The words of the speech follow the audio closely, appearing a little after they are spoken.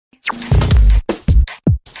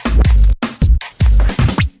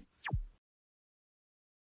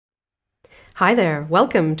Hi there,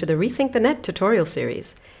 welcome to the Rethink the Net tutorial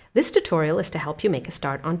series. This tutorial is to help you make a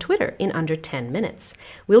start on Twitter in under 10 minutes.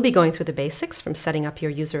 We'll be going through the basics from setting up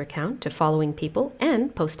your user account to following people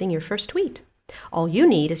and posting your first tweet. All you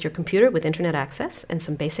need is your computer with internet access and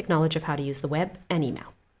some basic knowledge of how to use the web and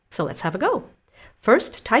email. So let's have a go.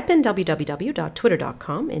 First, type in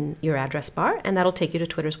www.twitter.com in your address bar, and that'll take you to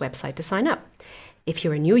Twitter's website to sign up. If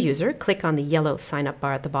you're a new user, click on the yellow sign up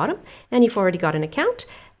bar at the bottom, and you've already got an account,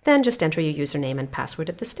 then just enter your username and password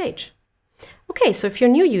at this stage. Okay, so if you're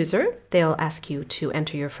a new user, they'll ask you to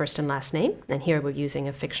enter your first and last name, and here we're using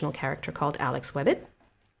a fictional character called Alex Webbit.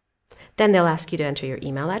 Then they'll ask you to enter your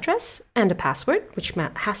email address and a password, which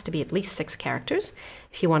has to be at least 6 characters.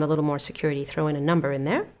 If you want a little more security, throw in a number in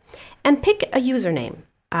there. And pick a username.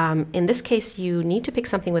 In this case, you need to pick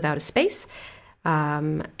something without a space,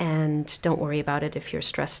 and don't worry about it if you're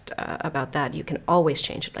stressed about that. You can always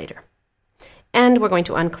change it later. And we're going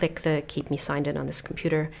to unclick the Keep Me Signed In on this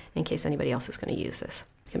computer in case anybody else is going to use this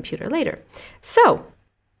computer later. So,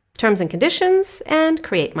 terms and conditions, and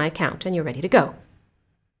create my account, and you're ready to go.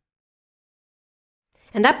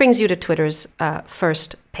 And that brings you to Twitter's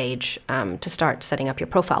first page to start setting up your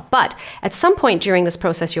profile. But at some point during this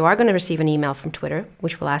process, you are going to receive an email from Twitter,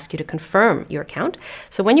 which will ask you to confirm your account.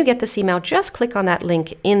 So when you get this email, just click on that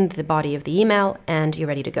link in the body of the email, and you're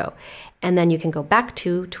ready to go. And then you can go back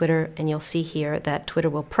to Twitter, and you'll see here that Twitter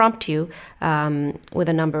will prompt you with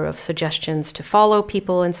a number of suggestions to follow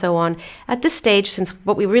people and so on. At this stage, since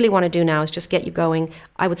what we really want to do now is just get you going,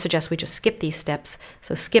 I would suggest we just skip these steps.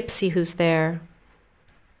 So skip, see who's there.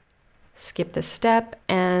 Skip this step,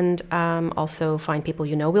 and also find people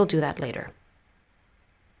you know. We'll do that later.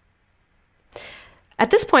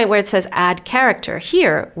 At this point where it says add character,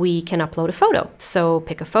 here we can upload a photo. So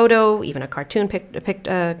pick a photo, even a cartoon, pick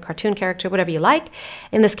a cartoon character, whatever you like.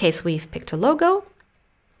 In this case, we've picked a logo.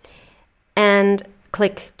 And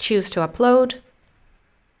click choose to upload.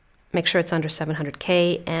 Make sure it's under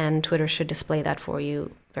 700K, and Twitter should display that for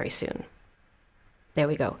you very soon. There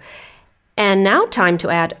we go. And now time to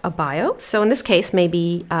add a bio. So in this case,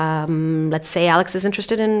 maybe, let's say Alex is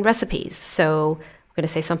interested in recipes. So I'm going to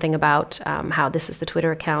say something about how this is the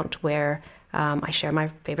Twitter account where I share my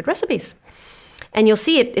favorite recipes. And you'll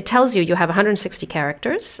see it tells you have 160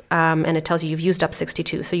 characters, and it tells you you've used up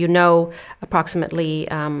 62. So you know approximately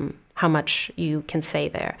how much you can say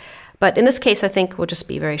there. But in this case, I think we'll just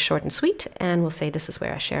be very short and sweet, and we'll say this is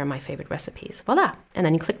where I share my favorite recipes. Voila. And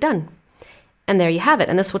then you click done. And there you have it.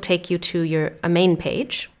 And this will take you to a main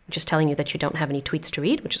page, which is telling you that you don't have any tweets to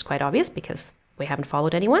read, which is quite obvious because we haven't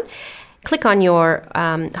followed anyone. Click on your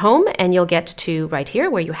home, and you'll get to right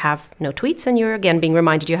here where you have no tweets, and you're again being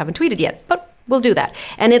reminded you haven't tweeted yet. But we'll do that.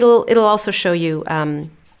 And it'll also show you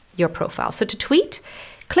your profile. So to tweet,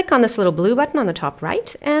 click on this little blue button on the top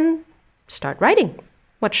right and start writing.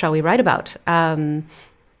 What shall we write about?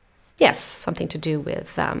 Yes, something to do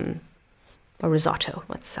with a risotto.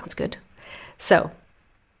 That sounds good. So,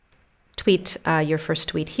 tweet your first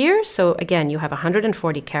tweet here. So again, you have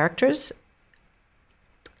 140 characters.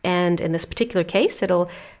 And in this particular case, it'll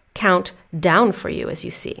count down for you, as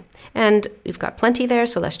you see. And you've got plenty there,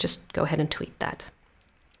 so let's just go ahead and tweet that.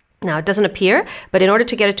 Now, it doesn't appear, but in order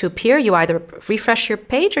to get it to appear, you either refresh your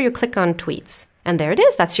page or you click on tweets. And there it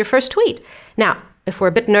is. That's your first tweet. Now, if we're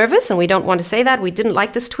a bit nervous and we don't want to say that, we didn't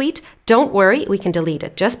like this tweet, don't worry, we can delete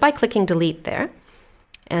it just by clicking delete there.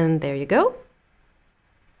 And there you go.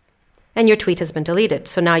 And your tweet has been deleted.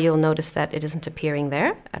 So now you'll notice that it isn't appearing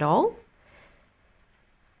there at all.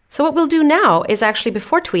 So what we'll do now is actually,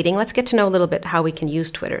 before tweeting, let's get to know a little bit how we can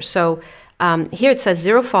use Twitter. So here it says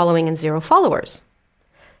 0 following and 0 followers.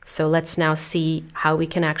 So let's now see how we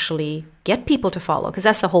can actually get people to follow, because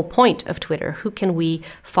that's the whole point of Twitter. Who can we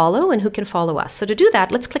follow and who can follow us? So to do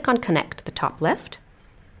that, let's click on connect at the top left,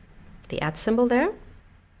 the @ symbol there.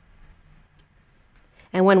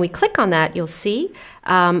 And when we click on that, you'll see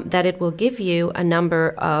that it will give you a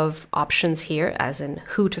number of options here, as in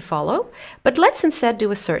who to follow. But let's instead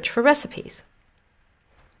do a search for recipes.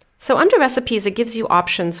 So under recipes, it gives you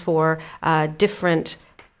options for different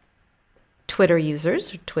Twitter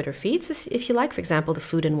users, or Twitter feeds, if you like. For example, the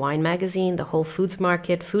Food and Wine magazine, the Whole Foods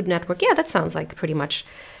Market, Food Network. Yeah, that sounds like pretty much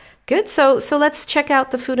good. So let's check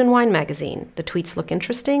out the Food and Wine magazine. The tweets look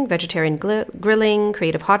interesting. Vegetarian grilling,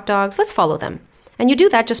 creative hot dogs. Let's follow them. And you do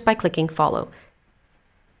that just by clicking follow.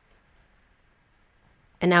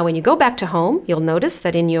 And now when you go back to home, you'll notice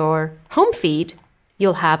that in your home feed,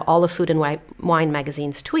 you'll have all of Food and Wine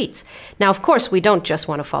magazine's tweets. Now, of course, we don't just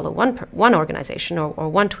want to follow one organization or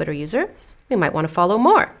one Twitter user. we might want to follow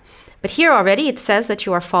more. But here already it says that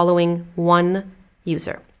you are following one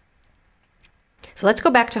user. So let's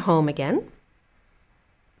go back to home again.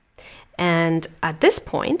 And at this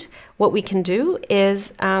point, what we can do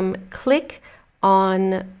is click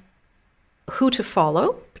on who to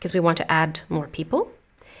follow, because we want to add more people.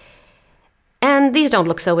 And these don't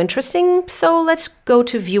look so interesting, so let's go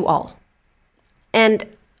to View All. And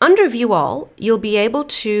under View All, you'll be able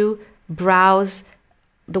to browse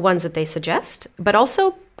the ones that they suggest, but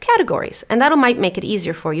also categories. And that might make it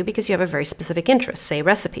easier for you because you have a very specific interest, say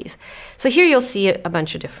recipes. So here you'll see a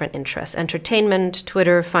bunch of different interests: entertainment,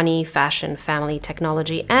 Twitter, funny, fashion, family,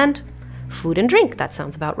 technology, and food and drink. That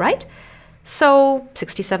sounds about right. So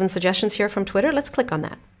 67 suggestions here from Twitter. Let's click on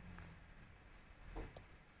that.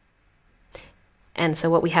 And so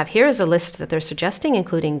what we have here is a list that they're suggesting,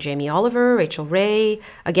 including Jamie Oliver, Rachel Ray.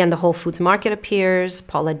 Again, the Whole Foods Market appears,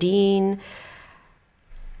 Paula Deen.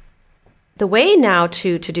 The way now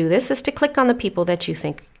to do this is to click on the people that you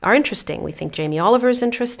think are interesting. We think Jamie Oliver is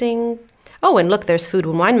interesting. Oh, and look, there's Food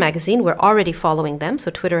and Wine magazine. We're already following them. So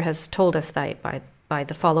Twitter has told us that by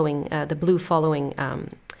the following, the blue following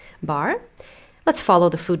bar. Let's follow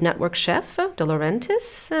the Food Network chef, De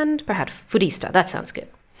Laurentiis, and perhaps Foodista. That sounds good.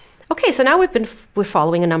 Okay, so now we're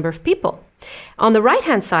following a number of people. On the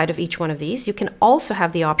right-hand side of each one of these, you can also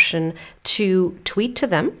have the option to tweet to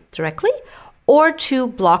them directly, or to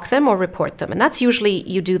block them or report them. And that's usually,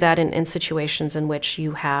 you do that in situations in which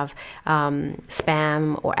you have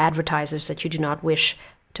spam or advertisers that you do not wish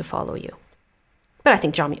to follow you. But I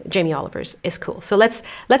think Jamie Oliver's is cool. So let's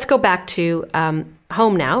go back to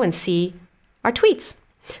home now and see our tweets.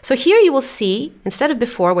 So here you will see, instead of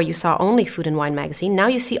before where you saw only Food and Wine magazine, now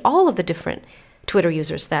you see all of the different Twitter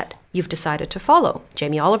users that you've decided to follow.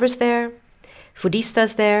 Jamie Oliver's there,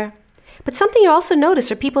 Foodista's there. But something you also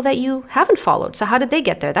notice are people that you haven't followed. So how did they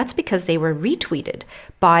get there? That's because they were retweeted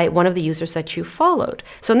by one of the users that you followed.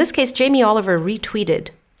 So in this case, Jamie Oliver retweeted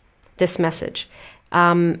this message.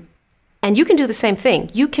 And you can do the same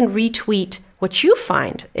thing. You can retweet what you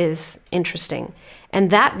find is interesting.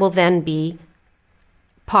 And that will then be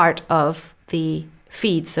part of the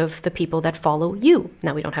feeds of the people that follow you.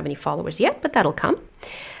 Now, we don't have any followers yet, but that'll come.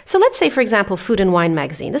 So let's say, for example, Food and Wine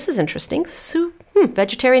magazine. This is interesting.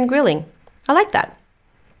 Vegetarian grilling. I like that.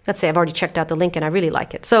 Let's say I've already checked out the link and I really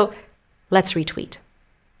like it. So let's retweet.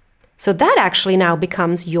 So that actually now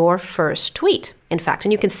becomes your first tweet, in fact.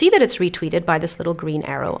 And you can see that it's retweeted by this little green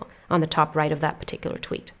arrow on the top right of that particular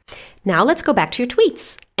tweet. Now let's go back to your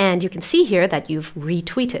tweets. And you can see here that you've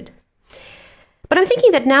retweeted. But I'm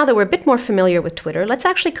thinking that now that we're a bit more familiar with Twitter, let's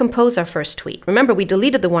actually compose our first tweet. Remember, we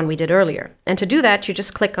deleted the one we did earlier. And to do that, you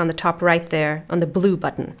just click on the top right there on the blue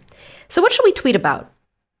button. So what should we tweet about?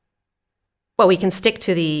 Well, we can stick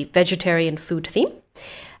to the vegetarian food theme.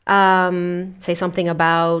 Say something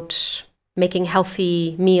about making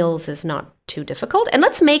healthy meals is not too difficult. And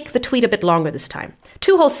let's make the tweet a bit longer this time.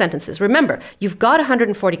 2 whole sentences. Remember, you've got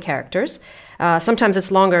 140 characters. Sometimes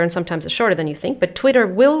it's longer and sometimes it's shorter than you think, but Twitter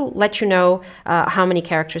will let you know how many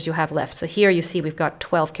characters you have left. So here you see we've got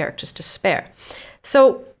 12 characters to spare.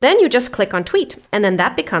 So then you just click on tweet, and then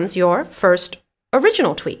that becomes your first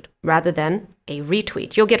original tweet rather than a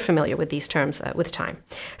retweet. You'll get familiar with these terms with time.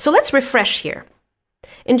 So let's refresh here.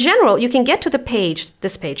 In general, you can get to the page,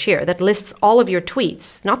 this page here, that lists all of your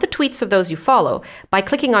tweets, not the tweets of those you follow, by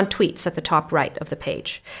clicking on tweets at the top right of the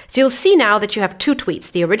page. So you'll see now that you have 2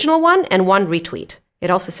 tweets, the original one and 1 retweet. It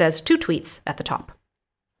also says 2 tweets at the top.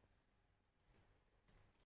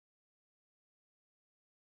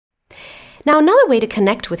 Now, another way to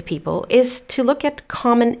connect with people is to look at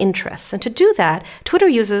common interests. And to do that, Twitter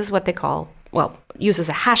uses what they call, uses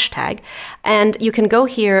a hashtag. And you can go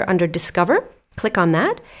here under Discover, click on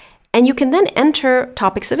that, and you can then enter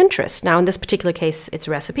topics of interest. Now, in this particular case, it's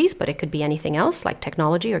recipes, but it could be anything else like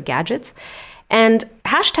technology or gadgets. And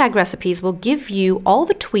hashtag recipes will give you all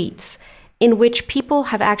the tweets in which people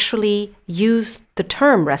have actually used the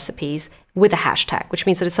term recipes with a hashtag, which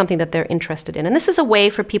means that it's something that they're interested in. And this is a way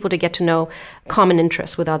for people to get to know common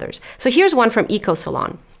interests with others. So here's one from Eco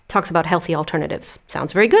Salon. Talks about healthy alternatives.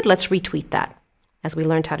 Sounds very good. Let's retweet that, as we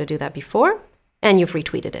learned how to do that before. And you've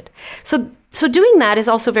retweeted it. So doing that is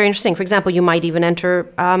also very interesting. For example, you might even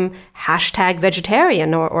enter hashtag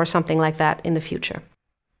vegetarian or something like that in the future.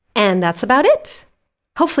 And that's about it.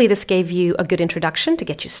 Hopefully this gave you a good introduction to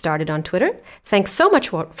get you started on Twitter. Thanks so much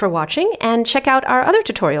for watching, and check out our other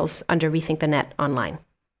tutorials under Rethink the Net online.